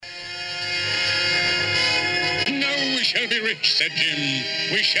be rich, said Jim.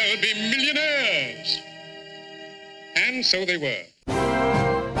 We shall be millionaires. And so they were.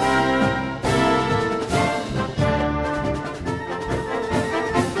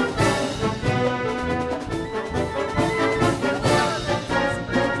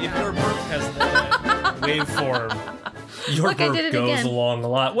 If your burp has that waveform, your burp goes along a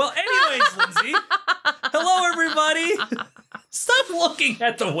lot. Well, anyways, Lindsay. Hello, everybody. Stop looking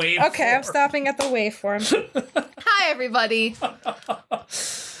at the waveform. Okay, I'm stopping at the waveform. Hi, everybody.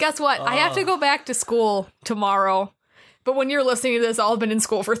 Guess what? I have to go back to school tomorrow. But when you're listening to this, I'll have been in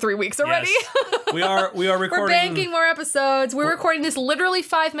school for 3 weeks already. Yes. We are recording. We're banking more episodes. We're recording this literally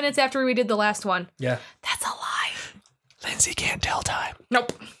 5 minutes after we did the last one. Yeah. That's a lie. Lindsay can't tell time.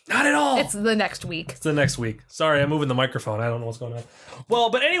 Nope. Not at all. It's the next week. It's the next week. Sorry, I'm moving the microphone. I don't know what's going on. Well,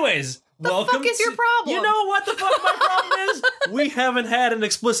 but anyways, welcome. What the fuck is your problem? You know what the fuck my problem is? We haven't had an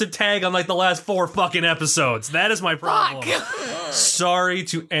explicit tag on like the last 4 fucking episodes. That is my problem. Fuck. Sorry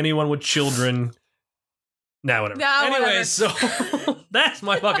to anyone with children. Nah, whatever. Anyways, so that's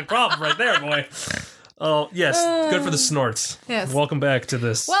my fucking problem right there, boy. Oh, yes. Good for the snorts. Yes. Welcome back to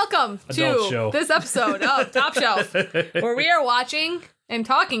this. Welcome to this episode of Top Shelf, where we are watching and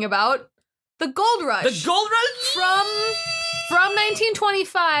talking about The Gold Rush. The Gold Rush? From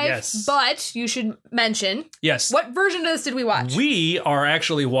 1925. Yes. But you should mention. Yes. What version of this did we watch? We are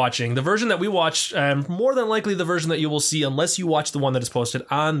actually watching the version that we watched, more than likely the version that you will see unless you watch the one that is posted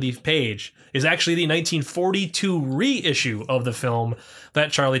on the page, is actually the 1942 reissue of the film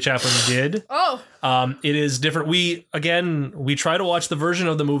that Charlie Chaplin did. Oh. It is different. We try to watch the version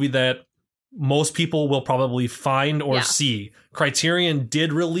of the movie that most people will probably find or see. Criterion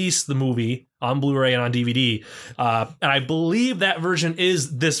did release the movie on Blu-ray and on DVD. And I believe that version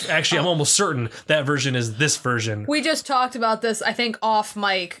is this. Actually, I'm almost certain that version is this version. We just talked about this, I think, off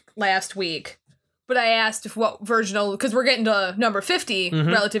mic last week. But I asked if what version, because we're getting to number 50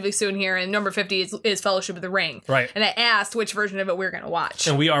 relatively soon here, and number 50 is Fellowship of the Ring. Right. And I asked which version of it we were going to watch.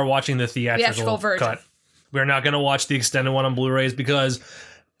 And we are watching the theatrical version. cut. We're not going to watch the extended one on Blu-rays because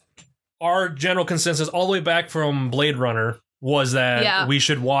our general consensus all the way back from Blade Runner was that we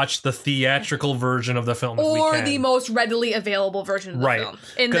should watch the theatrical version of the film if we can. Or the most readily available version of the film.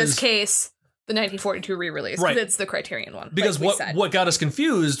 In this case, the 1942 re-release, because it's the Criterion one. Because what got us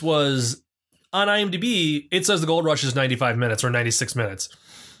confused was, on IMDb, it says The Gold Rush is 95 minutes or 96 minutes.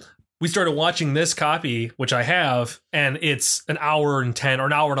 We started watching this copy, which I have, and it's an hour and 10 or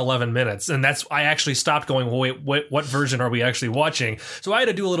an hour and 11 minutes. And I actually stopped going, well, wait, what version are we actually watching? So I had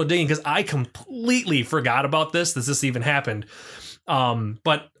to do a little digging because I completely forgot about this even happened.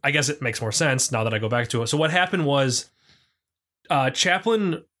 But I guess it makes more sense now that I go back to it. So what happened was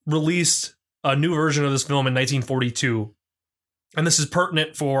Chaplin released a new version of this film in 1942. And this is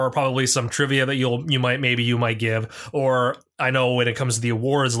pertinent for probably some trivia that you might give, or I know when it comes to the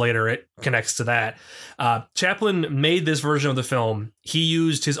awards later, it connects to that. Chaplin made this version of the film. He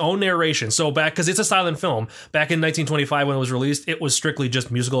used his own narration. So because it's a silent film, back in 1925 when it was released, it was strictly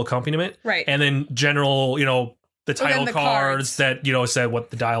just musical accompaniment, right? And then general, the title cards that said what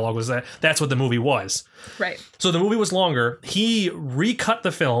the dialogue was. That's what the movie was. Right. So the movie was longer. He recut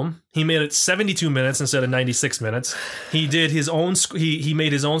the film. He made it 72 minutes instead of 96 minutes. He did his own. He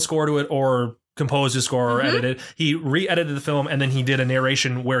made his own score to it, or composed his score, or edited. He re-edited the film, and then he did a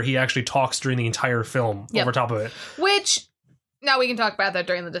narration where he actually talks during the entire film over top of it. Which now we can talk about that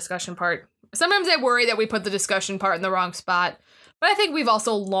during the discussion part. Sometimes I worry that we put the discussion part in the wrong spot, but I think we've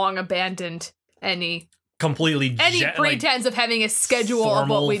also long abandoned any pretense of having a schedule of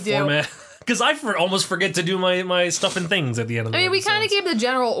what we do. Because I almost forget to do my stuff and things at the end of the episode. We kind of gave the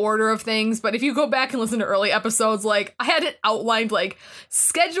general order of things, but if you go back and listen to early episodes, I had it outlined,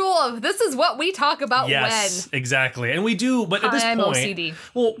 schedule of this is what we talk about when. Yes, exactly. And we do, but at this point, OCD.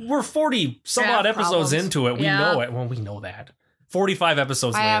 Well, we're 40-some-odd episodes into it. We know it. Well, we know that. 45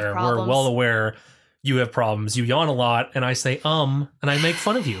 episodes later, we're well aware you have problems. You yawn a lot, and I say, and I make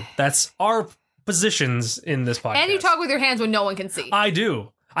fun of you. That's our positions in this podcast. And you talk with your hands when no one can see. I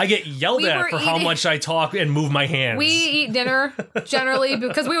do. I get yelled at for how much I talk and move my hands. We eat dinner, generally,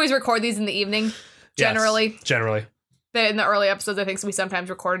 because we always record these in the evening, generally. Yes, generally. In the early episodes, I think we sometimes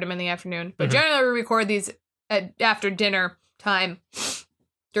recorded them in the afternoon. But generally, we record these after dinner time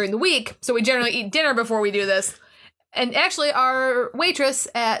during the week. So we generally eat dinner before we do this. And actually, our waitress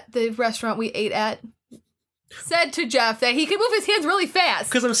at the restaurant we ate at said to Jeff that he could move his hands really fast.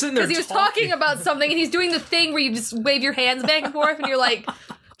 Because I'm sitting there because he was talking about something, and he's doing the thing where you just wave your hands back and forth, and you're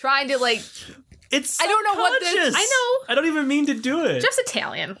trying to It's I don't know what this. subconscious. I know. I don't even mean to do it. Just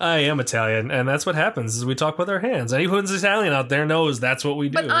Italian. I am Italian, and that's what happens is we talk with our hands. Anyone who's Italian out there knows that's what we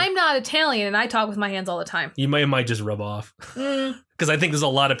do. But I'm not Italian, and I talk with my hands all the time. You might just rub off. Because I think there's a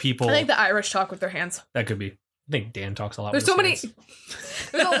lot of people. I think the Irish talk with their hands. That could be. I think Dan talks a lot There's with so his many.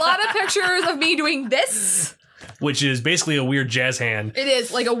 hands. There's a lot of pictures of me doing this. Which is basically a weird jazz hand. It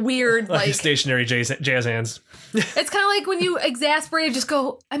is like a weird, like stationary jazz hands. It's kind of like when you exasperate, just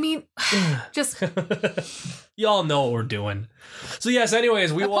go. I mean, just. Y'all know what we're doing. So yes.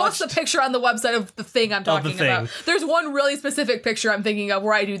 Anyways, we watched Post a picture on the website of the thing I'm talking about. There's one really specific picture I'm thinking of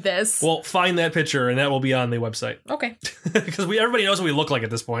where I do this. Well, find that picture and that will be on the website. Okay. Because everybody knows what we look like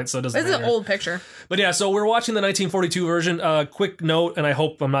at this point, so it doesn't matter. This is an old picture. But yeah, so we're watching the 1942 version. Quick note, and I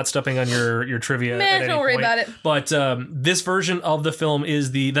hope I'm not stepping on your trivia. Man, don't worry about it. But this version of the film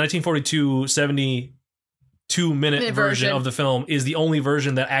is the 1942 72-minute version of the film is the only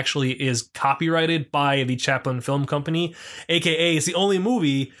version that actually is copyrighted by the Chaplin Film Company, aka it's the only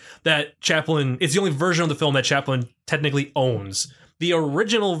movie that Chaplin. It's the only version of the film that Chaplin technically owns. The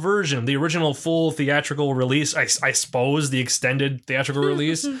original version, the original full theatrical release, I suppose the extended theatrical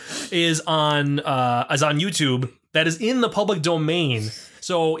release is on YouTube. That is in the public domain.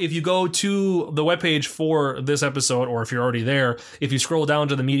 So if you go to the webpage for this episode, or if you're already there, if you scroll down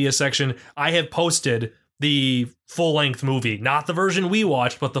to the media section, I have posted the full-length movie, not the version we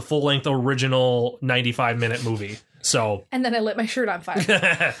watched, but the full-length original 95-minute movie. So, and then I lit my shirt on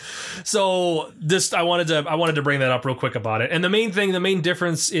fire. So this, I wanted to bring that up real quick about it. And the main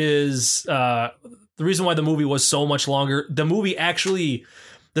difference is the reason why the movie was so much longer. The movie actually,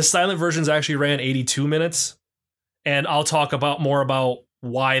 the silent versions actually ran 82 minutes, and I'll talk more about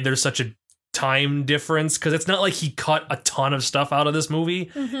why there's such a time difference, because it's not like he cut a ton of stuff out of this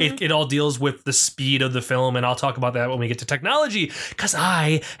movie. It all deals with the speed of the film, and I'll talk about that when we get to technology, because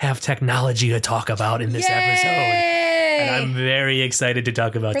I have technology to talk about in this episode, and I'm very excited to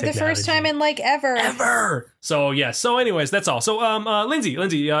talk about technology for the first time in like ever. So yeah, so anyways, that's all. So Lindsay,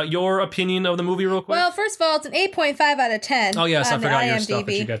 your opinion of the movie real quick. Well, first of all, it's an 8.5 out of 10. Oh yes, I forgot your IMDb. stuff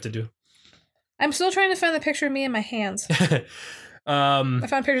that you got to do. I'm still trying to find the picture of me in my hands. I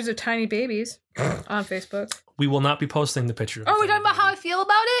found pictures of tiny babies on Facebook. We will not be posting the picture. Are we talking about how I feel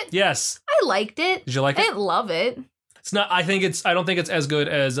about it? Yes. I liked it. Did you like it? I didn't love it. It's not. I don't think it's as good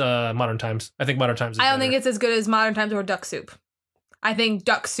as Modern Times. I think Modern Times is I don't think it's as good as Modern Times or Duck Soup. I think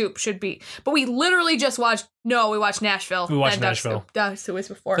Duck Soup should be. But we literally just watched. No, we watched Nashville. We watched Nashville. Duck Soup was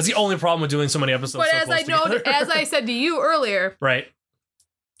before. That's the only problem with doing so many episodes. But so as close I know, together. as I said to you earlier, right.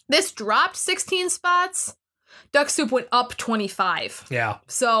 This dropped 16 spots. Duck Soup went up 25. Yeah.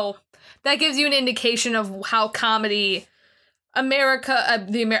 So that gives you an indication of how comedy,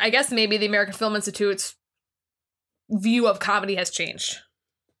 I guess maybe the American Film Institute's view of comedy has changed.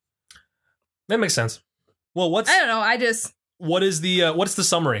 That makes sense. Well, I don't know. What's the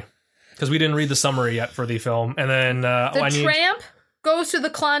summary? Because we didn't read the summary yet for the film, and then tramp goes to the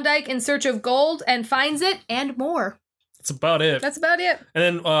Klondike in search of gold and finds it and more. That's about it. That's about it.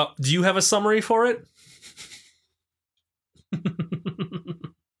 And then, do you have a summary for it?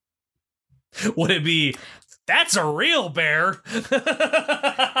 Would it be, that's a real bear?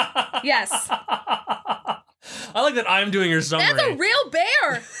 Yes. I like that I'm doing your summary. That's a real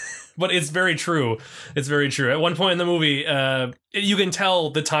bear. But it's very true. It's very true. At one point in the movie, you can tell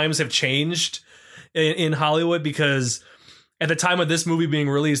the times have changed in Hollywood, because at the time of this movie being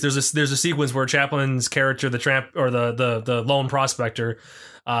released, there's a sequence where Chaplin's character, the tramp or the lone prospector,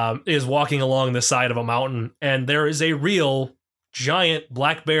 is walking along the side of a mountain, and there is a real giant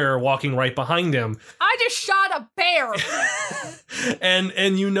black bear walking right behind him. I just shot a bear.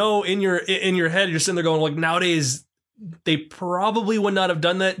 and you know, in your head, you're sitting there going, like, nowadays they probably would not have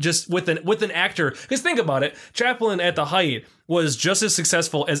done that just with an actor. Because think about it, Chaplin at the height was just as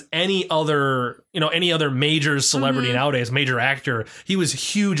successful as any other major celebrity nowadays, major actor. He was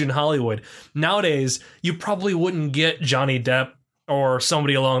huge in Hollywood. Nowadays, you probably wouldn't get Johnny Depp or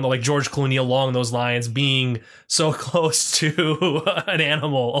somebody along like George Clooney along those lines being so close to an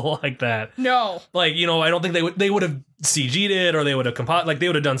animal like that. No. Like, I don't think they would have CG'd it, or they would have they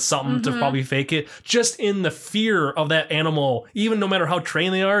would have done something to probably fake it, just in the fear of that animal, even no matter how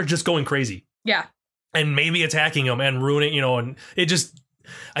trained they are, just going crazy. Yeah. And maybe attacking them and ruining, and it just,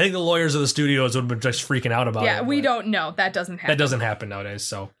 I think the lawyers of the studios would have been just freaking out about it. Yeah, we don't know. That doesn't happen. That doesn't happen nowadays,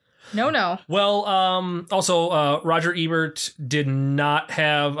 so. No. Well, also, Roger Ebert did not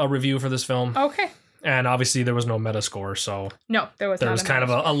have a review for this film. Okay. And obviously there was no Metascore, so. No, there was kind of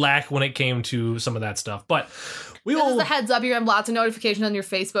a lack when it came to some of that stuff. But we will. This is a heads up. You have lots of notifications on your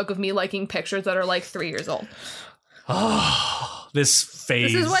Facebook of me liking pictures that are like 3 years old. Oh, this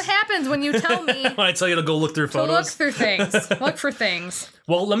phase. This is what happens when you tell me when I tell you to go look through to photos. look through things. Look for things.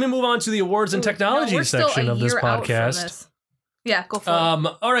 Well, let me move on to the awards and technology section of this podcast. Yeah, go for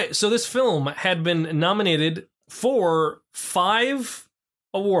it. All right, so this film had been nominated for 5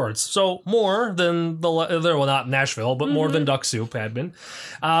 awards, so more than well, not Nashville, but more than Duck Soup had been.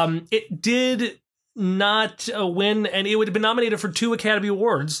 It did not win, and it would have been nominated for 2 Academy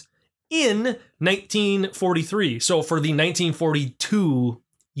Awards in 1943. So for the 1942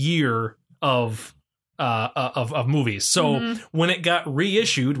 year of movies. So when it got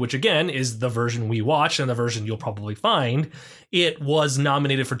reissued, which again is the version we watch and the version you'll probably find, it was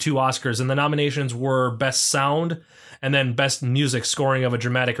nominated for 2 Oscars, and the nominations were Best Sound and then Best Music Scoring of a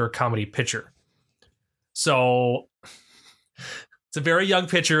Dramatic or Comedy Picture. So it's a very young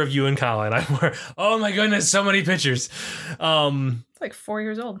picture of you and Colin. Oh my goodness, so many pictures. It's like 4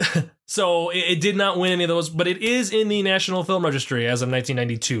 years old. So it did not win any of those, but it is in the National Film Registry as of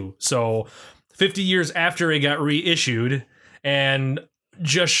 1992. So 50 years after it got reissued, and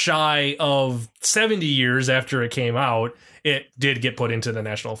just shy of 70 years after it came out, it did get put into the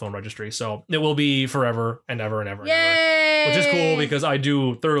National Film Registry. So it will be forever and ever and ever. Yay! And ever. Which is cool because I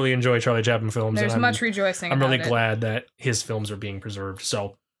do thoroughly enjoy Charlie Chaplin films. There's much rejoicing. I'm really about it. glad that his films are being preserved.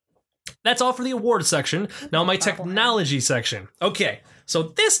 So that's all for the awards section. Now my technology section. Okay, so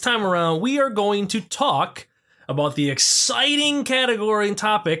this time around we are going to talk about the exciting category and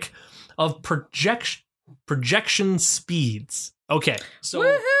topic of projection speeds. Okay, so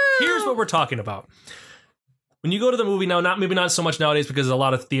here's what we're talking about. When you go to the movie now, maybe not so much nowadays because a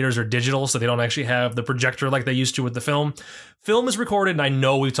lot of theaters are digital, so they don't actually have the projector like they used to with the film. Film is recorded, and I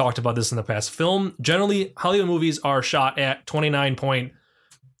know we've talked about this in the past. Film, generally, Hollywood movies are shot at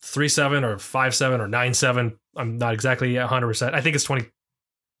 29.37 or 57 or 97. I'm not exactly 100%. I think it's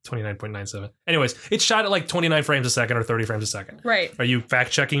 29.97. Anyways, it's shot at like 29 frames a second or 30 frames a second. Right. Are you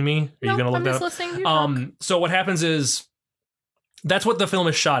fact checking me? Are you going to look I'm that just up? listening to you talk. So what happens is that's what the film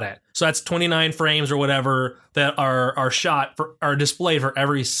is shot at. So that's 29 frames or whatever that are are displayed for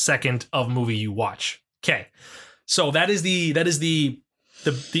every second of movie you watch. Okay. So that is the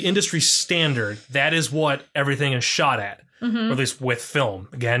industry standard. That is what everything is shot at. Or at least with film.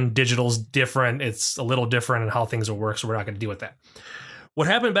 Again, digital's different. It's a little different in how things will work, so we're not going to deal with that. What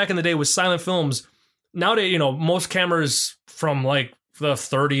happened back in the day with silent films, nowadays, most cameras from like the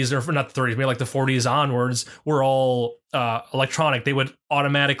 30s, or not the 30s, maybe like the 40s onwards, were all electronic. They would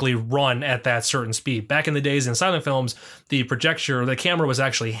automatically run at that certain speed. Back in the days in silent films, the camera was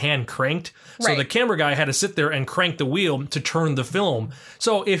actually hand cranked. So Right. the camera guy had to sit there and crank the wheel to turn the film.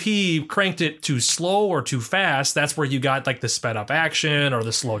 So if he cranked it too slow or too fast, that's where you got like the sped up action or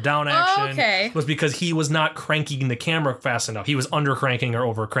the slow down action. Okay. It was because he was not cranking the camera fast enough. He was under cranking or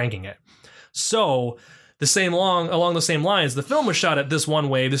over cranking it. So along the same lines, the film was shot at this one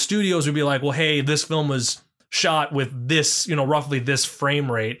way. The studios would be like, well, hey, this film was shot with this, roughly this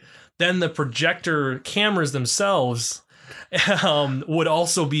frame rate. Then the projector cameras themselves would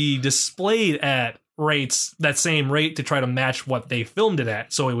also be displayed at that same rate to try to match what they filmed it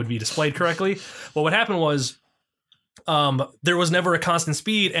at, so it would be displayed correctly. But what happened was there was never a constant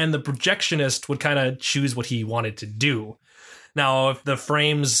speed, and the projectionist would kind of choose what he wanted to do. Now, if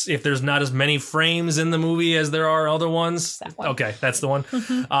there's not as many frames in the movie as there are other ones, okay, that's the one.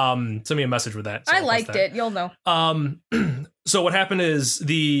 Send me a message with that. So I liked it. You'll know. So what happened is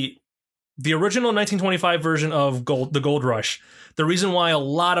the original 1925 version of the Gold Rush. The reason why a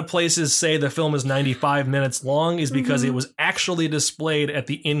lot of places say the film is 95 minutes long is because it was actually displayed at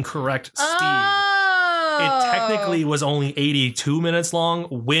the incorrect speed. It technically was only 82 minutes long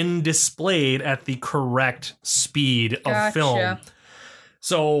when displayed at the correct speed of film.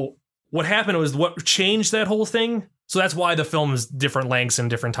 So what happened was what changed that whole thing. So that's why the film is different lengths and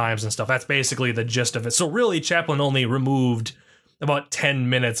different times and stuff. That's basically the gist of it. So really, Chaplin only removed about 10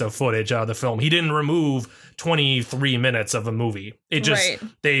 minutes of footage out of the film. He didn't remove 23 minutes of a movie. It just,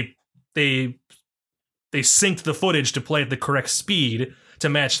 they synced the footage to play at the correct speed to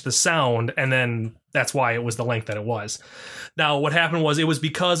match the sound, and then that's why it was the length that it was. Now, what happened was it was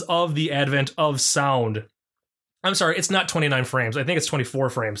because of the advent of sound. I'm sorry, it's not 29 frames. I think it's 24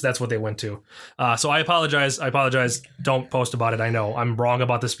 frames. That's what they went to. So I apologize. Don't post about it. I know I'm wrong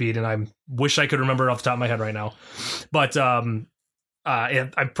about the speed, and I wish I could remember it off the top of my head right now. But I'm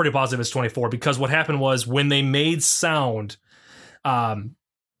pretty positive it's 24, because what happened was when they made sound, all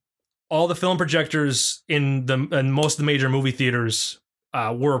the film projectors in most of the major movie theaters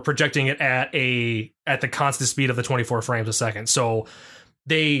were projecting it at the constant speed of the 24 frames a second. So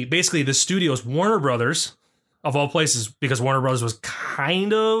the studios, Warner Brothers, of all places, because Warner Brothers was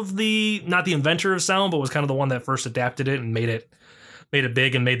kind of not the inventor of sound, but was kind of the one that first adapted it and made it made it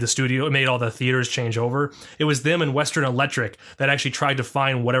big and made the studio, made all the theaters change over. It was them and Western Electric that actually tried to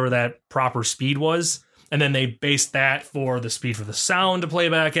find whatever that proper speed was. And then they based that for the speed for the sound to play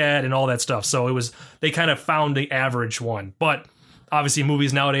back at and all that stuff. So they kind of found the average one. But obviously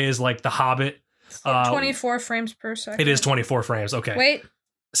movies nowadays like The Hobbit. 24 frames per second. It is 24 frames. Okay. Wait.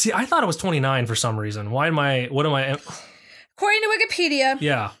 See, I thought it was 29 for some reason. What am I? According to Wikipedia.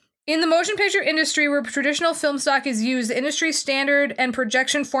 Yeah. In the motion picture industry, where traditional film stock is used, the industry standard and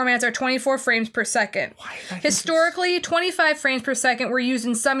projection formats are 24 frames per second. Historically, 25 frames per second were used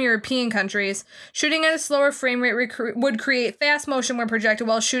in some European countries. Shooting at a slower frame rate would create fast motion when projected,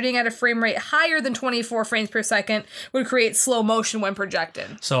 while shooting at a frame rate higher than 24 frames per second would create slow motion when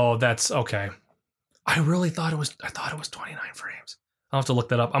projected. So that's okay. I thought it was 29 frames. I'll have to look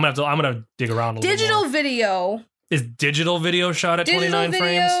that up. I'm gonna dig around a little Digital more. video. Is digital video shot at 29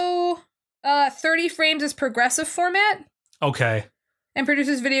 frames? 30 frames is progressive format. Okay. And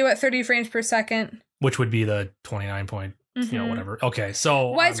produces video at 30 frames per second. Which would be the 29 point, whatever. Okay,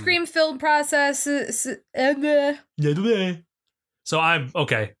 so... Widescreen film process... So I'm...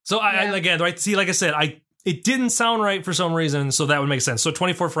 Okay. So I again, right? See, like I said, it didn't sound right for some reason, so that would make sense. So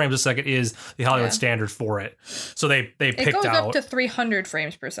 24 frames a second is the Hollywood standard for it. So they picked out... It goes up to 300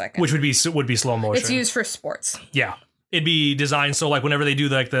 frames per second. Which would be slow motion. It's used for sports. Yeah. It'd be designed so like whenever they do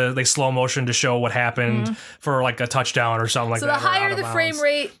like the slow motion to show what happened for like a touchdown or something like that. So the higher the frame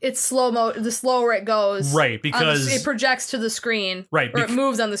rate, it's the slower it goes. Right, because it projects to the screen. Right. Or it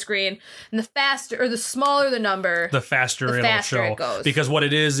moves on the screen. And the faster or the smaller the number, the faster it'll show. It goes. Because what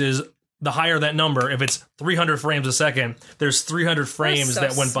it is the higher that number, if it's 300 frames a second, there's 300 frames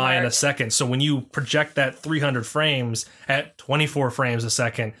that went by in a second. So when you project that 300 frames at 24 frames a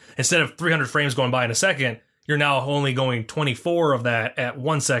second, instead of 300 frames going by in a second, you're now only going 24 of that at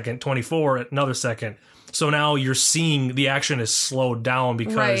 1 second, 24 at another second. So now you're seeing the action is slowed down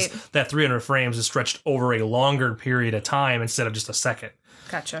because that 300 frames is stretched over a longer period of time instead of just a second.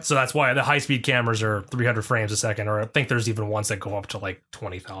 Gotcha. So that's why the high-speed cameras are 300 frames a second, or I think there's even ones that go up to like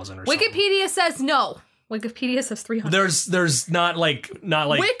 20,000 or something. Wikipedia says no. Wikipedia says 300. There's not like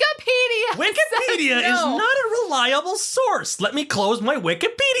Wikipedia is not a reliable source. Let me close my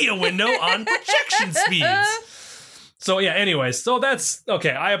Wikipedia window on projection speeds. So yeah, anyways, so that's okay.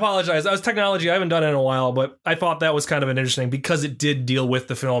 I apologize. That was technology. I haven't done it in a while, but I thought that was kind of an interesting because it did deal with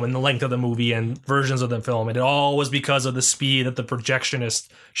the film and the length of the movie and versions of the film. And it all was because of the speed that the projectionist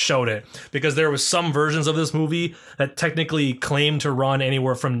showed it. Because there was some versions of this movie that technically claimed to run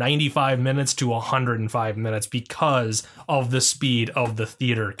anywhere from 95 minutes to 105 minutes because of the speed of the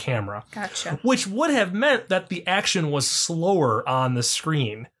theater camera. Gotcha. Which would have meant that the action was slower on the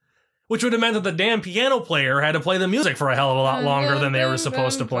screen. Which would have meant that the damn piano player had to play the music for a hell of a lot longer than they were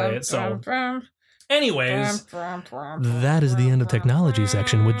supposed to play it. So, anyways, that is the end of technology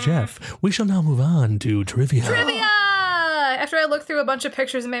section with Jeff. We shall now move on to trivia. Trivia! After I looked through a bunch of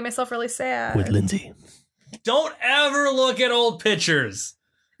pictures and made myself really sad. With Lindsay. Don't ever look at old pictures.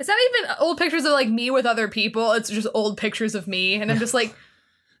 It's not even old pictures of like me with other people. It's just old pictures of me. And I'm just like...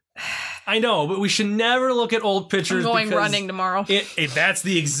 I know, but we should never look at old pictures. I'm going running tomorrow. That's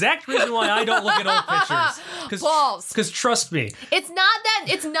the exact reason why I don't look at old pictures. Balls. Because trust me. It's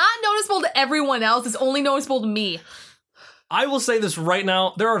not noticeable to everyone else. It's only noticeable to me. I will say this right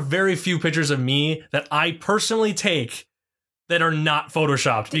now. There are very few pictures of me that I personally take that are not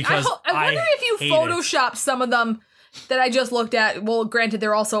photoshopped because I wonder if you photoshopped some of them that I just looked at. Well, granted,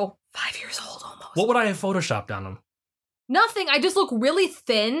 they're also 5 years old almost. What would I have photoshopped on them? Nothing. I just look really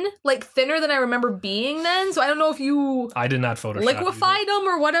thin, like thinner than I remember being then. So I don't know if you... I did not Photoshop. Liquefied them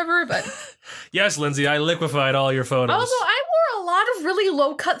or whatever, but... Yes, Lindsay, I liquefied all your photos. Also, I wore a lot of really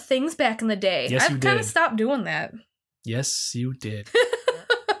low-cut things back in the day. Yes, I've kind of stopped doing that. Yes, you did.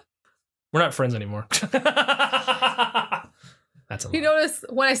 We're not friends anymore. That's a lie. You notice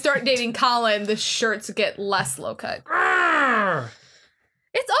when I start dating Colin, the shirts get less low-cut.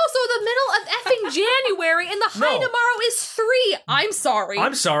 It's also the middle of effing January, and the high tomorrow is 3. I'm sorry.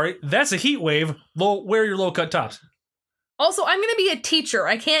 I'm sorry. That's a heat wave. Wear your low-cut tops. Also, I'm going to be a teacher.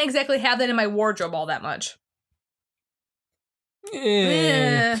 I can't exactly have that in my wardrobe all that much.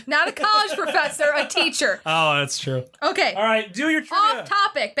 Not a college professor, a teacher. Oh, that's true. Okay. All right, do your trivia. Off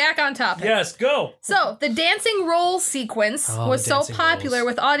topic, back on topic. Yes, go. So, the dancing roll sequence was so popular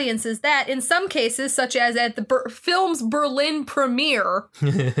with audiences that, in some cases, such as at the film's Berlin premiere,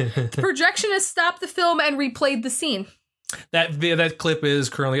 the projectionist stopped the film and replayed the scene. That clip is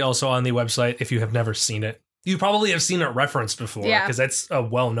currently also on the website if you have never seen it. You probably have seen it referenced before, because that's a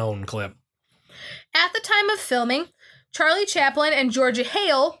well-known clip. At the time of filming, Charlie Chaplin and Georgia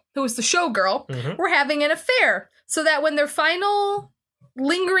Hale, who was the showgirl, were having an affair, so that when their final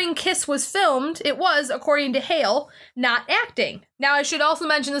lingering kiss was filmed, it was, according to Hale, not acting. Now, I should also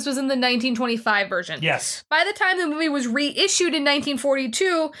mention this was in the 1925 version. Yes. By the time the movie was reissued in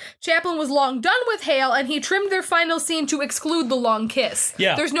 1942, Chaplin was long done with Hale, and he trimmed their final scene to exclude the long kiss.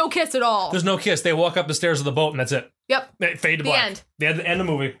 Yeah. There's no kiss at all. There's no kiss. They walk up the stairs of the boat, and that's it. Yep. They fade to black. End. The end of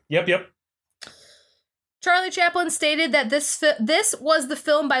the movie. Yep. Charlie Chaplin stated that this was the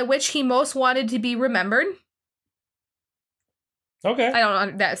film by which he most wanted to be remembered. Okay. I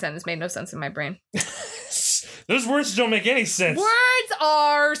don't know. That sentence made no sense in my brain. Those words don't make any sense. Words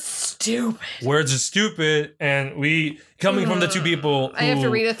are stupid. Words are stupid, and coming from the two people who... I have to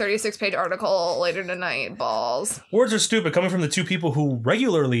read a 36-page article later tonight, balls. Words are stupid, coming from the two people who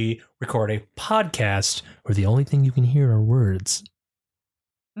regularly record a podcast where the only thing you can hear are words.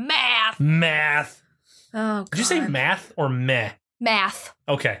 Math. Oh, God. Did you say math or meh? Math.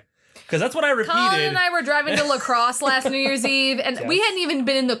 Okay. Because that's what I repeated. Colin and I were driving to La Crosse last New Year's Eve, and we hadn't even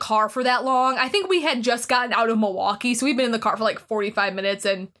been in the car for that long. I think we had just gotten out of Milwaukee, so we've been in the car for like 45 minutes,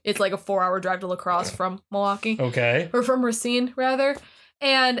 and it's like a 4-hour drive to La Crosse from Milwaukee. Okay. Or from Racine, rather.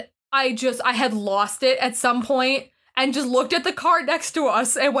 And I had lost it at some point, and just looked at the car next to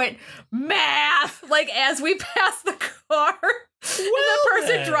us and went, math! Like, as we passed the car. And the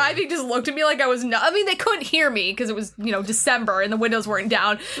person driving just looked at me like I was nuts. I mean, they couldn't hear me because it was, December and the windows weren't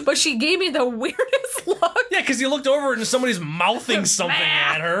down. But she gave me the weirdest look. Yeah, because you looked over and somebody's mouthing something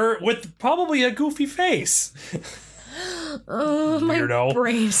at her with probably a goofy face. Oh, my Weirdo.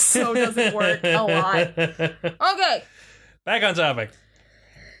 brain so doesn't work a lot. Okay. Back on topic.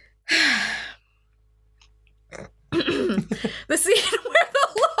 The scene where the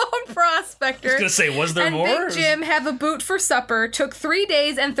lone prospector I was gonna say, was there and more? Big Jim have a boot for supper took 3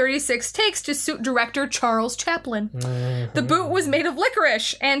 days and 36 takes to suit director Charles Chaplin. The boot was made of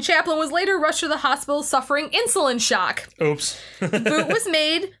licorice, and Chaplin was later rushed to the hospital suffering insulin shock. Oops. The boot was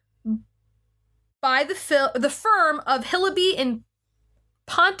made by the firm of Hillaby in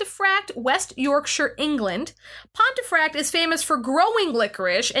Pontefract, West Yorkshire, England. Pontefract is famous for growing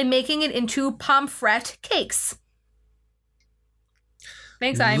licorice and making it into pomfret cakes.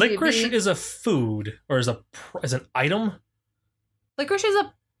 Thanks, IMDb. Licorice is a food, or is an item? Licorice is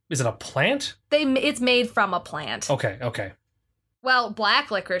Is it a plant? it's made from a plant. Okay. Well, black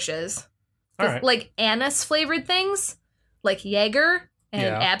licorice is. All right. Like anise flavored things, like Jaeger and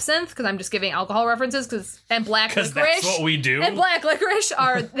absinthe, because I'm just giving alcohol references, and black licorice. Because that's what we do. And black licorice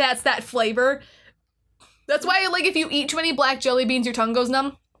that's that flavor. That's why, like, if you eat too many black jelly beans, your tongue goes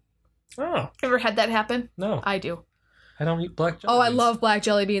numb. Oh. Ever had that happen? No. I do. I don't eat black jelly beans. I beans. love black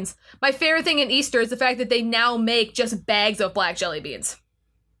jelly beans. My favorite thing in Easter is the fact that they now make just bags of black jelly beans.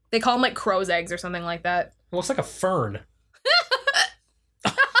 They call them, like, crow's eggs or something like that. It looks like a fern.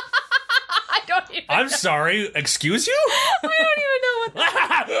 I don't even I'm sorry, excuse you? I don't even know what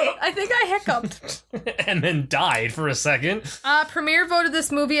that is. I think I hiccuped. And then died for a second. Premiere voted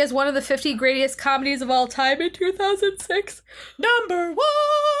this movie as one of the 50 greatest comedies of all time in 2006. Number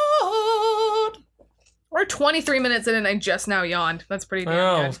 1! We're 23 minutes in and I just now yawned. That's pretty damn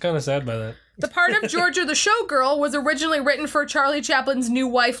Oh, I good. was kind of sad by that. The part of Georgia the Showgirl was originally written for Charlie Chaplin's new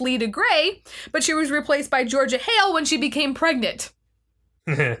wife, Leda Gray, but she was replaced by Georgia Hale when she became pregnant.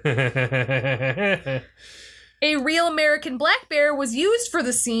 A real American black bear was used for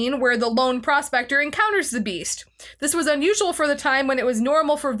the scene where the lone prospector encounters the beast. This was unusual for the time when it was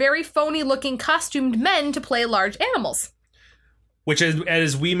normal for very phony-looking costumed men to play large animals. Which is,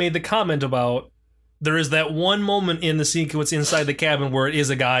 as we made the comment about, there is that one moment in the sequence inside the cabin where it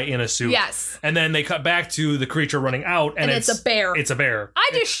is a guy in a suit. Yes. And then they cut back to the creature running out, and it's a bear. It's a bear. I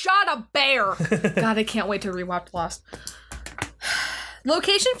just shot a bear. God, I can't wait to rewatch Lost.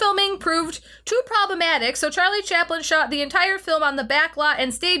 Location filming proved too problematic, so Charlie Chaplin shot the entire film on the back lot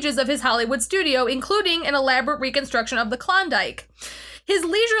and stages of his Hollywood studio, including an elaborate reconstruction of the Klondike. His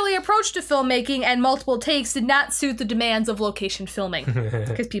leisurely approach to filmmaking and multiple takes did not suit the demands of location filming,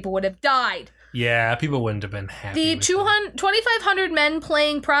 because people would have died. Yeah, people wouldn't have been happy. The 2,500 men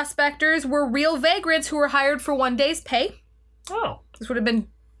playing prospectors were real vagrants who were hired for one day's pay. Oh. This would have been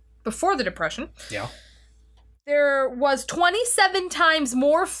before the Depression. Yeah. There was 27 times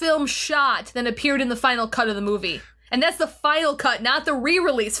more film shot than appeared in the final cut of the movie. And that's the final cut, not the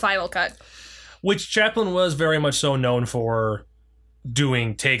re-release final cut. Which Chaplin was very much so known for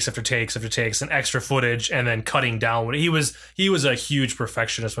doing takes after takes after takes and extra footage and then cutting down. He was a huge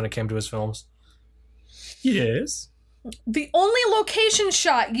perfectionist when it came to his films. Yes. The only location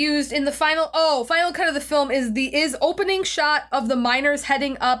shot used in the final cut of the film is opening shot of the miners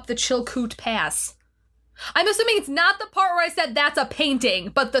heading up the Chilkoot Pass. I'm assuming it's not the part where I said that's a painting,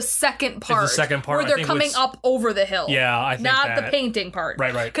 but the second part. It's the second part. Where they're coming up over the hill. Yeah, I think not that. the painting part.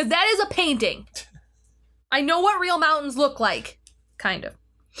 Right. Because that is a painting. I know what real mountains look like. Kind of.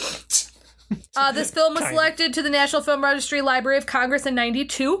 This film was selected to the National Film Registry Library of Congress in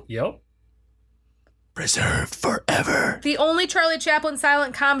 92. Yep. Preserved forever. The only Charlie Chaplin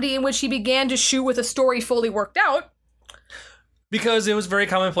silent comedy in which he began to shoot with a story fully worked out. Because it was very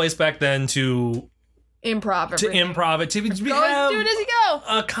commonplace back then to improv it, to go have do it as you go.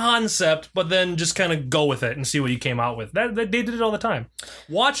 a concept, but then just kind of go with it and see what you came out with. That they did it all the time.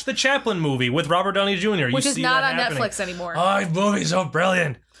 Watch the Chaplin movie with Robert Downey Jr. Which is not on Netflix anymore. Oh, the movie's so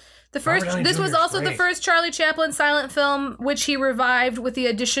brilliant. This was also the first Charlie Chaplin silent film, which he revived with the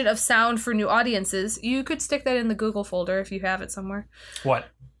addition of sound for new audiences. You could stick that in the Google folder if you have it somewhere. What?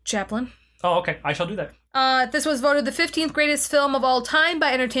 Chaplin. Oh, okay. I shall do that. This was voted the 15th greatest film of all time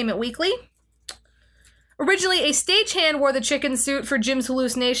by Entertainment Weekly. Originally, a stagehand wore the chicken suit for Jim's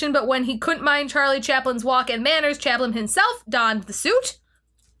hallucination, but when he couldn't mind Charlie Chaplin's walk and manners, Chaplin himself donned the suit.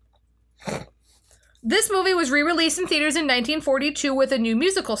 This movie was re-released in theaters in 1942 with a new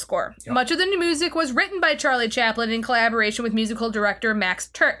musical score. Yep. Much of the new music was written by Charlie Chaplin in collaboration with musical director Max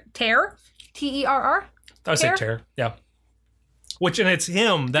Terr. T-E-R-R? I would say Terr, yeah. And it's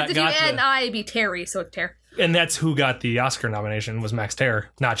him that got if you add an I, it'd be Terry, so it's Terr. And that's who got the Oscar nomination, was Max Terr,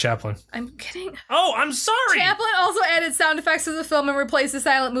 not Chaplin. I'm kidding. Oh, I'm sorry! Chaplin also added sound effects to the film and replaced the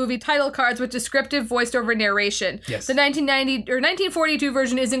silent movie title cards with descriptive voiced-over narration. Yes. The 1942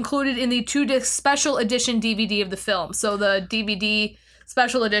 version is included in the 2-disc special edition DVD of the film. So the DVD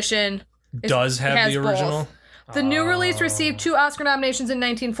special edition has the original? Both. The new release received 2 Oscar nominations in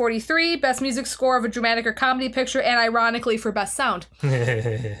 1943, Best Music Score of a Dramatic or Comedy Picture, and ironically for Best Sound.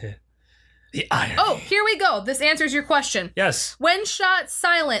 The irony. Oh, here we go. This answers your question. Yes. When shot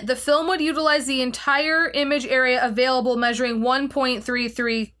silent, the film would utilize the entire image area available, measuring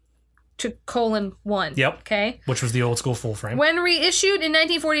 1.33 to :1. Yep. Okay. Which was the old school full frame. When reissued in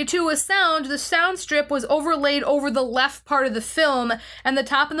 1942 with sound, the sound strip was overlaid over the left part of the film, and the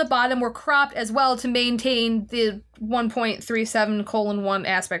top and the bottom were cropped as well to maintain the 1.37 :1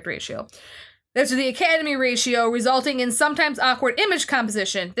 aspect ratio. There's the Academy ratio, resulting in sometimes awkward image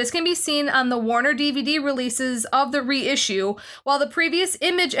composition. This can be seen on the Warner DVD releases of the reissue, while the previous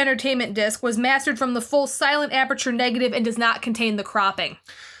Image Entertainment disc was mastered from the full silent aperture negative and does not contain the cropping.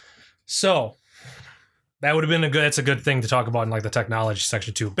 So, that would have been that's a good thing to talk about in like the technology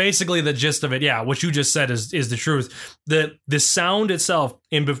section too. Basically, the gist of it, yeah, what you just said is the truth. The sound itself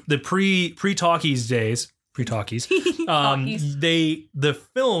in the pre-talkies days, the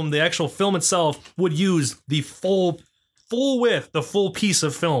actual film itself would use the full width, the full piece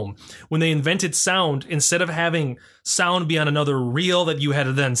of film. When they invented sound, instead of having sound be on another reel that you had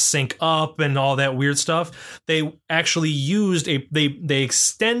to then sync up and all that weird stuff, they actually used they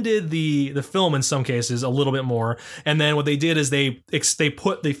extended the film in some cases a little bit more, and then what they did is they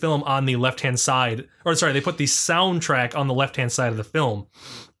put the film on the left-hand side, they put the soundtrack on the left-hand side of the film.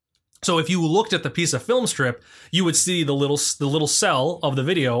 So if you looked at the piece of film strip, you would see the little cell of the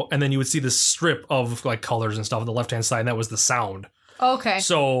video, and then you would see the strip of like colors and stuff on the left-hand side, and that was the sound. Okay.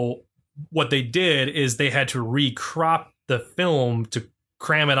 So what they did is they had to recrop the film to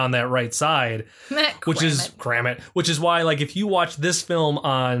cram it on that right side, which is why like if you watch this film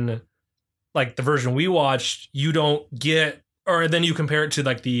on like the version we watched, you don't get, or then you compare it to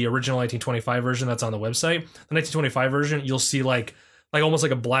like the original 1925 version that's on the website. The 1925 version, you'll see like almost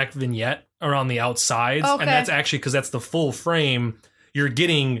like a black vignette around the outsides. Okay. And that's actually because that's the full frame. You're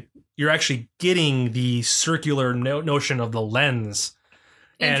actually getting the circular notion of the lens.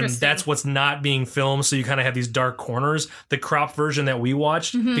 And that's what's not being filmed. So you kind of have these dark corners. The cropped version that we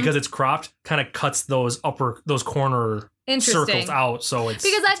watched, because it's cropped, kind of cuts those corner circles out. So it's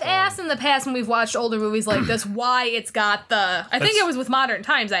because I've asked in the past when we've watched older movies like this why it's got the. I think it was with Modern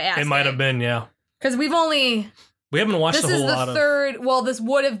Times. I asked. It might have been, yeah. Because we haven't watched a whole lot of... this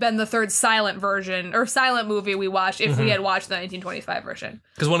would have been the third silent version, or silent movie we watched if we had watched the 1925 version.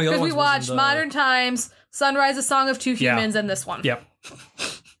 Because one of the other ones we watched Modern Times, Sunrise, A Song of Two Humans, and this one. Yep.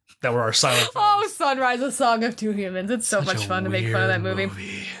 That were our silent films. Oh, Sunrise, A Song of Two Humans. It's so much fun to make fun of that movie.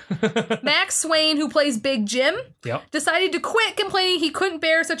 Max Swain, who plays Big Jim, decided to quit, complaining he couldn't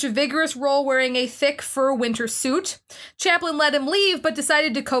bear such a vigorous role wearing a thick fur winter suit. Chaplin let him leave, but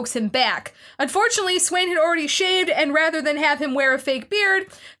decided to coax him back. Unfortunately, Swain had already shaved, and rather than have him wear a fake beard,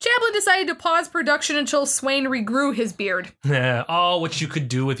 Chaplin decided to pause production until Swain regrew his beard. Yeah, what you could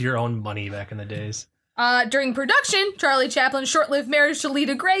do with your own money back in the days. During production, Charlie Chaplin's short-lived marriage to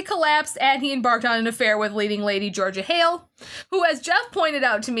Lita Gray collapsed, and he embarked on an affair with leading lady Georgia Hale, who, as Jeff pointed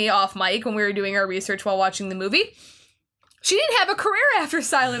out to me off mic when we were doing our research while watching the movie, she didn't have a career after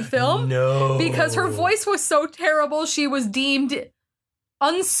silent film. No. Because her voice was so terrible, she was deemed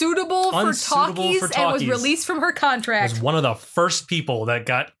unsuitable for talkies and was released from her contract. Was one of the first people that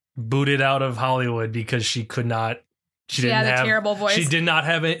got booted out of Hollywood because she could not. She had a terrible voice. She did not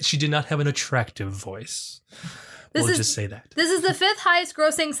have it. She did not have an attractive voice. We'll just say that. This is the 5th highest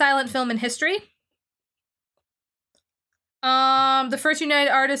grossing silent film in history. The first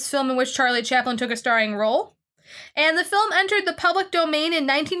United Artists film in which Charlie Chaplin took a starring role. And the film entered the public domain in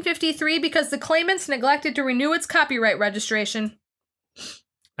 1953 because the claimants neglected to renew its copyright registration.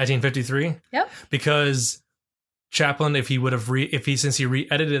 1953? Yep. Because Chaplin, since he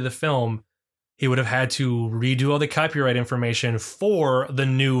re-edited the film, he would have had to redo all the copyright information for the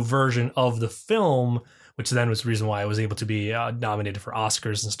new version of the film, which then was the reason why I was able to be nominated for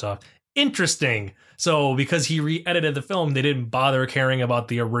Oscars and stuff. Interesting. So because he re-edited the film, they didn't bother caring about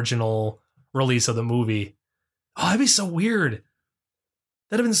the original release of the movie. Oh, that'd be so weird.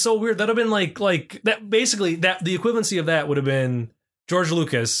 That'd have been so weird. That'd have been like that. Basically, that the equivalency of that would have been George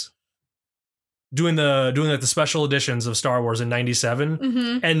Lucas doing the special editions of Star Wars in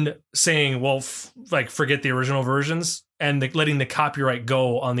 '97 and saying, well, forget the original versions and letting the copyright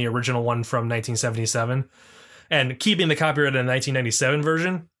go on the original one from 1977 and keeping the copyright in the 1997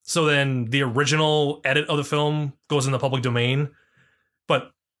 version. So then the original edit of the film goes in the public domain,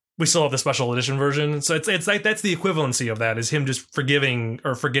 but we still have the special edition version. So it's like that's the equivalency of that, is him just forgetting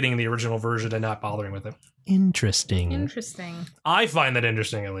the original version and not bothering with it. Interesting. I find that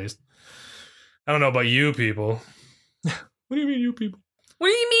interesting, at least. I don't know about you people. What do you mean, you people? What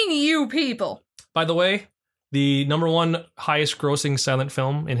do you mean, you people? By the way, the number 1 highest grossing silent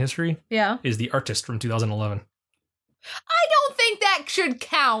film in history is The Artist from 2011. I don't think that should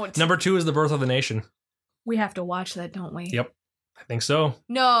count. Number 2 is The Birth of the Nation. We have to watch that, don't we? Yep. I think so.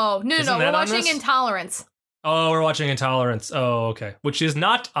 No. We're watching Intolerance. Oh, we're watching Intolerance. Oh, okay. Which is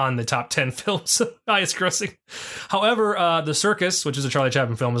not on the top 10 films highest grossing. However, The Circus, which is a Charlie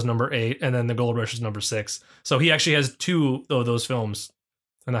Chaplin film, is number 8, and then The Gold Rush is number 6. So he actually has 2 of those films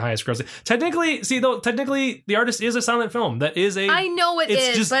in the highest grossing. Technically, The Artist is a silent film. That is a. I know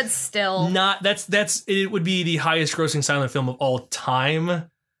it's is, but still not. It would be the highest grossing silent film of all time.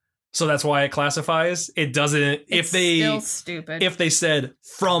 So that's why it classifies. It doesn't. Still stupid. If they said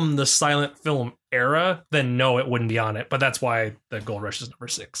from the silent film era, then no, it wouldn't be on it. But that's why The Gold Rush is number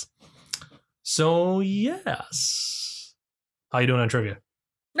 6. So yes. How you doing on trivia?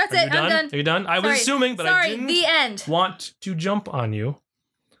 That's it. I'm done. Are you done? I was assuming, but I didn't want to jump on you.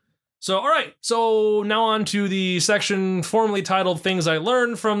 So, all right. So now on to the section formerly titled Things I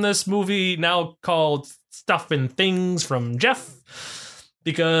Learned from this movie, now called Stuff and Things from Jeff.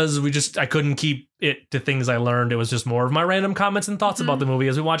 Because I couldn't keep it to things I learned. It was just more of my random comments and thoughts about the movie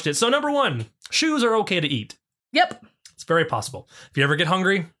as we watched it. So number 1, shoes are okay to eat. Yep. It's very possible. If you ever get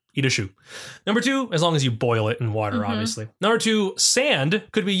hungry, eat a shoe. Number 2, as long as you boil it in water, obviously. Number 2, sand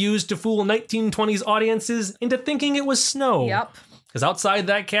could be used to fool 1920s audiences into thinking it was snow. Yep. Because outside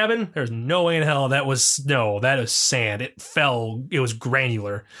that cabin, there's no way in hell that was snow. That is sand. It fell. It was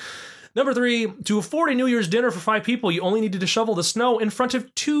granular. Number 3, to afford a New Year's dinner for 5 people, you only needed to shovel the snow in front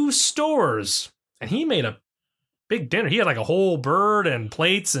of 2 stores. And he made a big dinner. He had like a whole bird and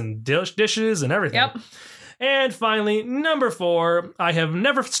plates and dishes and everything. Yep. And finally, number 4, I have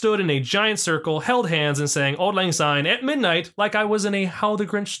never stood in a giant circle, held hands, and sang Auld Lang Syne at midnight like I was in a How the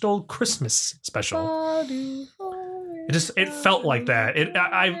Grinch Stole Christmas special. It felt like that.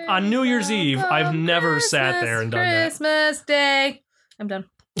 On New Year's Eve, I've never sat there and done that. Christmas Day. I'm done.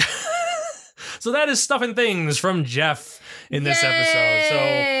 So that is Stuff and Things from Jeff in this episode.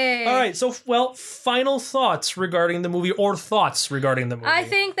 So, all right. So, final thoughts regarding the movie, or thoughts regarding the movie. I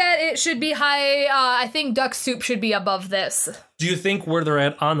think that it should be high. I think Duck Soup should be above this. Do you think where they're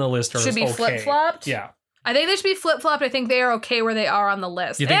at on the list should be flip-flopped? Yeah. I think they should be flip-flopped. I think they are okay where they are on the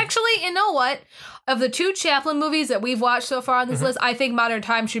list. Actually, you know what? Of the 2 Chaplin movies that we've watched so far on this list, I think Modern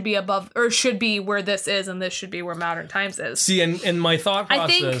Times should be above, or should be where this is, and this should be where Modern Times is. See, and my thought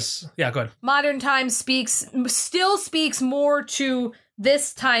process... Yeah, go ahead. Modern Times still speaks more to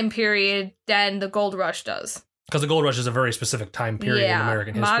this time period than the Gold Rush does. Because the Gold Rush is a very specific time period in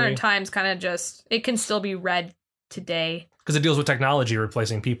American history. Modern Times kind of it can still be read today. Because it deals with technology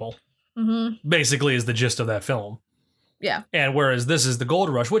replacing people. Basically is the gist of that film. Yeah. And whereas this is the Gold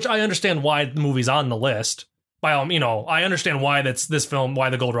Rush, which I understand why the movie's on the list. I understand why why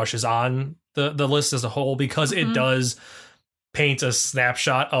the Gold Rush is on the list as a whole, because it does paint a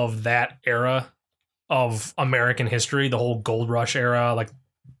snapshot of that era of American history, the whole gold rush era, like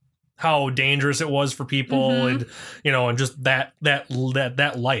how dangerous it was for people, and and just that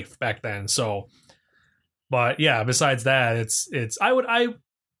life back then. So, but yeah, besides that, it's as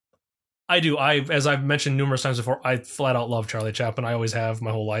I've mentioned numerous times before, I flat out love Charlie Chaplin. I always have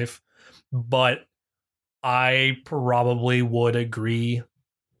my whole life, but I probably would agree.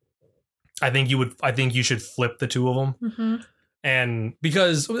 I think you should flip the two of them. And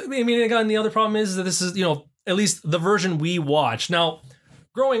because, I mean, again, the other problem is that this is, at least the version we watch. Now,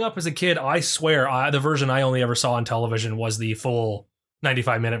 growing up as a kid, I swear the version I only ever saw on television was the full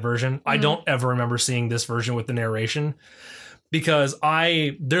 95-minute version. I don't ever remember seeing this version with the narration, because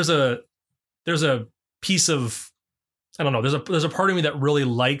there's a piece of, I don't know, there's a part of me that really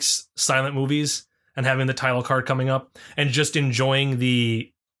likes silent movies and having the title card coming up and just enjoying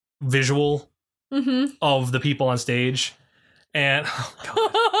the visual of the people on stage. And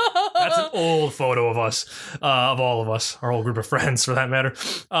that's an old photo of us, of all of us, our whole group of friends for that matter.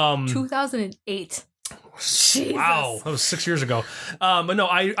 2008. Jesus. Wow, that was 6 years ago. But no,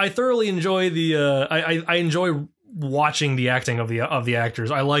 I thoroughly enjoy I enjoy watching the acting of the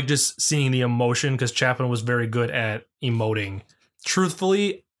actors. I like just seeing the emotion, because Chaplin was very good at emoting.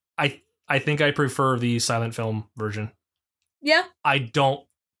 Truthfully, I think I prefer the silent film version. Yeah. I don't.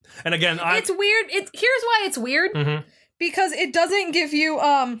 And again, it's weird. Here's why it's weird. Because it doesn't give you,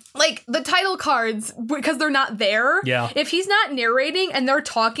 like, the title cards, because they're not there. Yeah. If he's not narrating and they're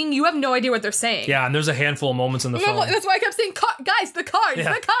talking, you have no idea what they're saying. Yeah, and there's a handful of moments in the film. That's why I kept saying, guys, the cards,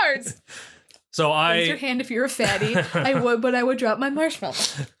 the cards. So raise your hand if you're a fatty. I would, but I would drop my marshmallow.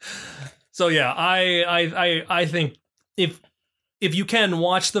 So yeah, I think if you can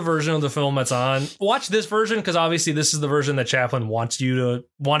watch the version of the film that's on, watch this version, because obviously this is the version that Chaplin wanted you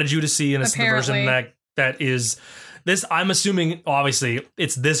to see, and it's the version that is this. I'm assuming obviously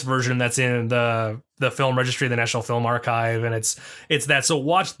it's this version that's in the film registry of the National Film Archive, and it's that. So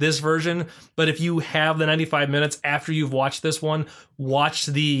watch this version. But if you have the 95 minutes after you've watched this one, watch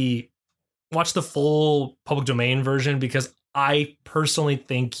the full public domain version, because I personally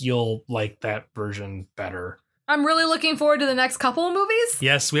think you'll like that version better. I'm really looking forward to the next couple of movies.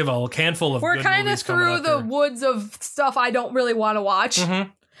 Yes, we have a handful of. We're kind of through the woods of stuff I don't really want to watch.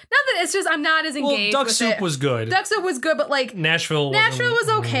 Not that it's just I'm not as engaged. Duck Soup was good. Duck Soup was good, but like Nashville was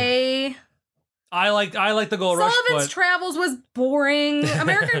okay. I like the Gold Rush. Sullivan's Travels was boring.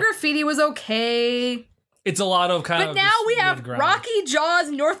 American Graffiti was okay. It's a lot of kind of. But now we have mid-ground. Rocky,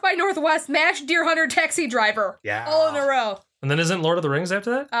 Jaws, North by Northwest, MASH, Deer Hunter, Taxi Driver. Yeah, all in a row. And then isn't Lord of the Rings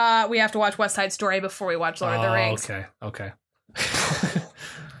after that? We have to watch West Side Story before we watch Lord of the Rings. Okay.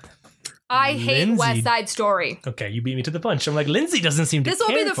 I hate West Side Story. Okay, you beat me to the punch. I'm like, Lindsay doesn't seem to care. This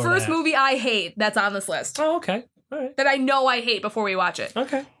will be the first movie I hate that's on this list. Oh, okay. All right. That I know I hate before we watch it.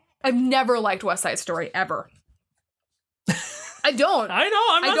 Okay. I've never liked West Side Story, ever. I don't. I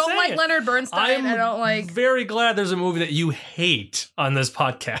know, I don't like Leonard Bernstein. I don't like... very glad there's a movie that you hate on this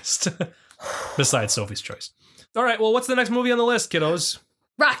podcast. Besides Sophie's Choice. All right, well, what's the next movie on the list, kiddos?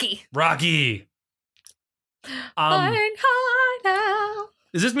 Rocky. Flying high now.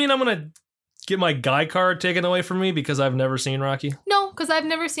 Does this mean I'm going to get my guy card taken away from me because I've never seen Rocky? No, because I've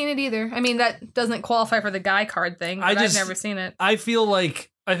never seen it either. I mean, that doesn't qualify for the guy card thing, but I've never seen it. I feel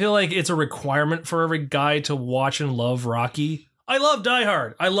like it's a requirement for every guy to watch and love Rocky. I love Die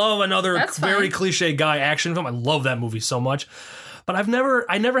Hard. I love another very cliche guy action film. I love that movie so much. But I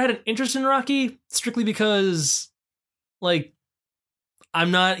never had an interest in Rocky, strictly because, like, I'm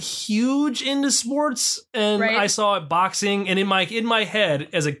not huge into sports, and I saw it boxing, and in my head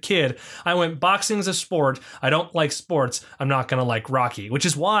as a kid, I went, boxing's a sport. I don't like sports. I'm not gonna like Rocky, which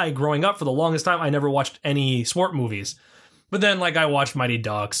is why growing up for the longest time I never watched any sport movies. But then, like, I watched Mighty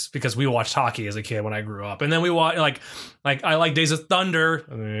Ducks because we watched hockey as a kid when I grew up, and then we watched like I like Days of Thunder.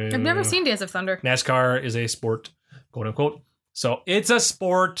 I've never seen Days of Thunder. NASCAR is a sport, quote unquote. So it's a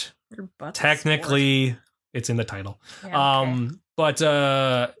sport. Technically, it's in the title. Yeah, okay. But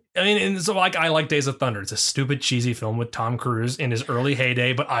I mean, and so like I like Days of Thunder. It's a stupid, cheesy film with Tom Cruise in his early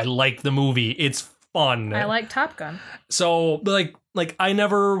heyday, but I like the movie. It's fun. I like Top Gun. So like I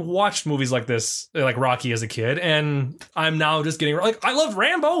never watched movies like this, like Rocky as a kid, and I'm now just getting like I love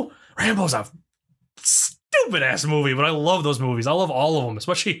Rambo. Rambo's a stupid ass movie, but I love those movies. I love all of them,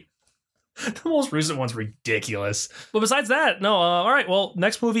 especially. The most recent one's ridiculous. But besides that, no. All right. Well,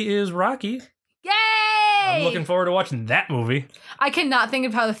 next movie is Rocky. Yay! I'm looking forward to watching that movie. I cannot think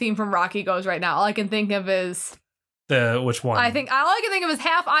of how the theme from Rocky goes right now. All I can think of is which one? all I can think of is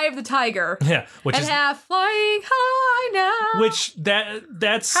half Eye of the Tiger. Yeah, which is half Flying High Now. Which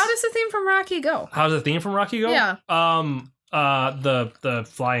that's how does the theme from Rocky go? How does the theme from Rocky go? Yeah. The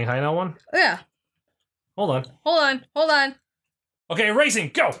Flying High Now one. Yeah. Hold on. Okay,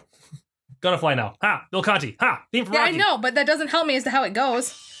 racing, go! Gonna fly now. Ha! Bill Conti. Ha! Theme for Yeah, I Rocky. know, but that doesn't help me as to how it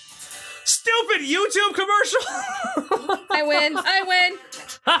goes. Stupid YouTube commercial! I win.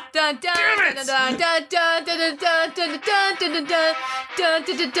 Ha! Dun dun Damn dun it! dun dun dun dun dun dun dun dun dun dun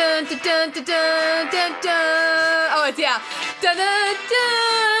dun dun dun dun dun dun. Oh, it's yeah. Dun dun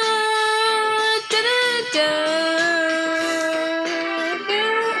dun dun dun.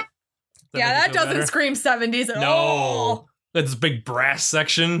 Yeah, that doesn't scream 70s at all. No. That's big brass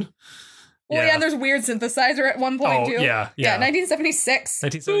section. Well, yeah, there's weird synthesizer at one point, too. Yeah. 1976.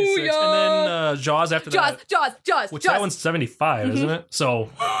 1976. And then Jaws after that. Jaws. Which that one's 75, isn't it? So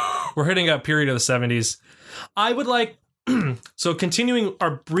we're hitting a period of the 70s. I would like, so continuing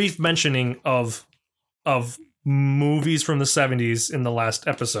our brief mentioning of movies from the 70s in the last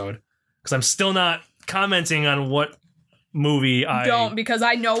episode, because I'm still not commenting on what movie I... Don't, because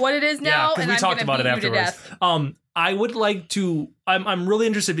I know what it is now, because we talked about it afterwards. I would like to. I'm really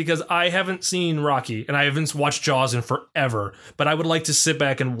interested because I haven't seen Rocky and I haven't watched Jaws in forever. But I would like to sit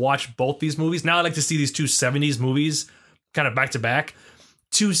back and watch both these movies. Now I'd like to see these two 70s movies kind of back to back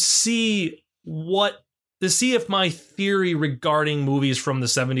to see if my theory regarding movies from the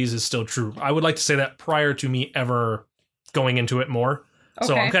 70s is still true. I would like to say that prior to me ever going into it more. Okay.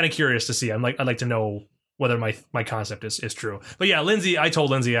 So I'm kind of curious to see. I'd like to know whether my concept is true. But yeah, Lindsay, I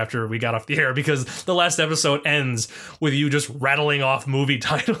told Lindsay after we got off the air because the last episode ends with you just rattling off movie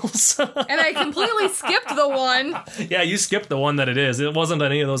titles. And I completely skipped the one. Yeah, you skipped the one that it is. It wasn't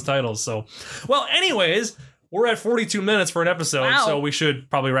any of those titles. So, well, anyways, we're at 42 minutes for an episode, wow. So we should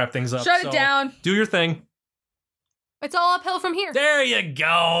probably wrap things up. Shut it down. Do your thing. It's all uphill from here. There you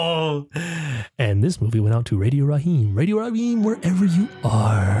go. And this movie went out to Radio Raheem. Radio Raheem, wherever you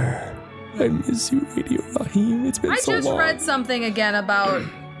are. I miss you, Radio Raheem. It's been so long. I just read something again about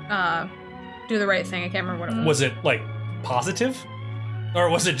Do the Right Thing. I can't remember what it was. Was it, like, positive? Or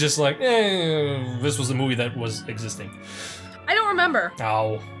was it just like, this was a movie that was existing? I don't remember.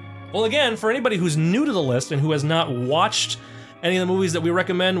 Oh. Well, again, for anybody who's new to the list and who has not watched any of the movies that we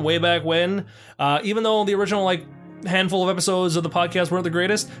recommend way back when, even though the original, like, handful of episodes of the podcast weren't the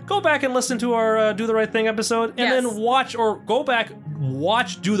greatest, go back and listen to our Do the Right Thing episode, and then watch Do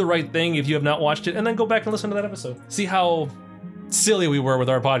the Right Thing if you have not watched it, and then go back and listen to that episode. See how silly we were with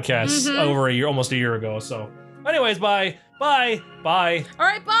our podcast over almost a year ago. So, anyways, bye. All right, bye.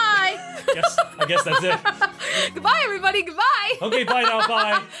 I guess that's it. Goodbye, everybody. Goodbye. Okay, bye now.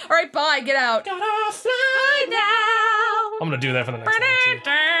 Bye. All right, bye. Get out. Gotta fly now. I'm gonna do that for the next one too.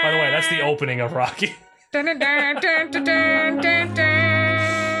 By the way, that's the opening of Rocky. Dun, dun, dun, dun, dun, dun,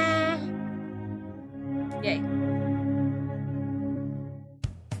 dun. Yay.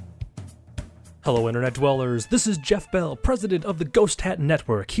 Hello, Internet dwellers. This is Jeff Bell, president of the Ghost Hat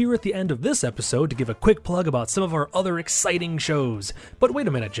Network, here at the end of this episode to give a quick plug about some of our other exciting shows. But wait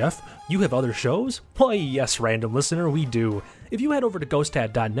a minute, Jeff. You have other shows? Why, yes, random listener, we do. If you head over to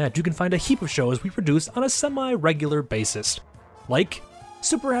ghosthat.net, you can find a heap of shows we produce on a semi-regular basis. Like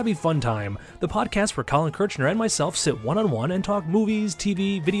Super Happy Fun Time, the podcast where Colin Kirchner and myself sit one-on-one and talk movies,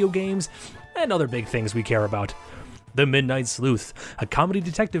 TV, video games, and other big things we care about. The Midnight Sleuth, a comedy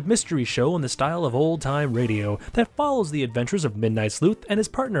detective mystery show in the style of old-time radio that follows the adventures of Midnight Sleuth and his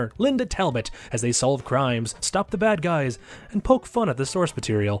partner, Linda Talbot, as they solve crimes, stop the bad guys, and poke fun at the source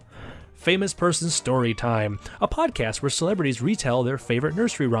material. Famous Person Story Time, a podcast where celebrities retell their favorite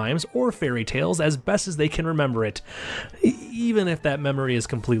nursery rhymes or fairy tales as best as they can remember it, even if that memory is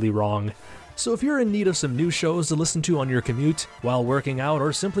completely wrong. So if you're in need of some new shows to listen to on your commute, while working out,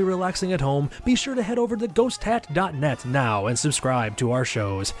 or simply relaxing at home, be sure to head over to ghosthat.net now and subscribe to our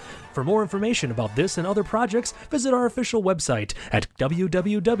shows. For more information about this and other projects, visit our official website at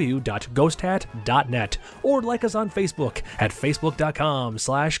www.ghosthat.net or like us on Facebook at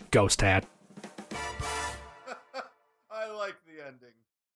facebook.com/ghosthat.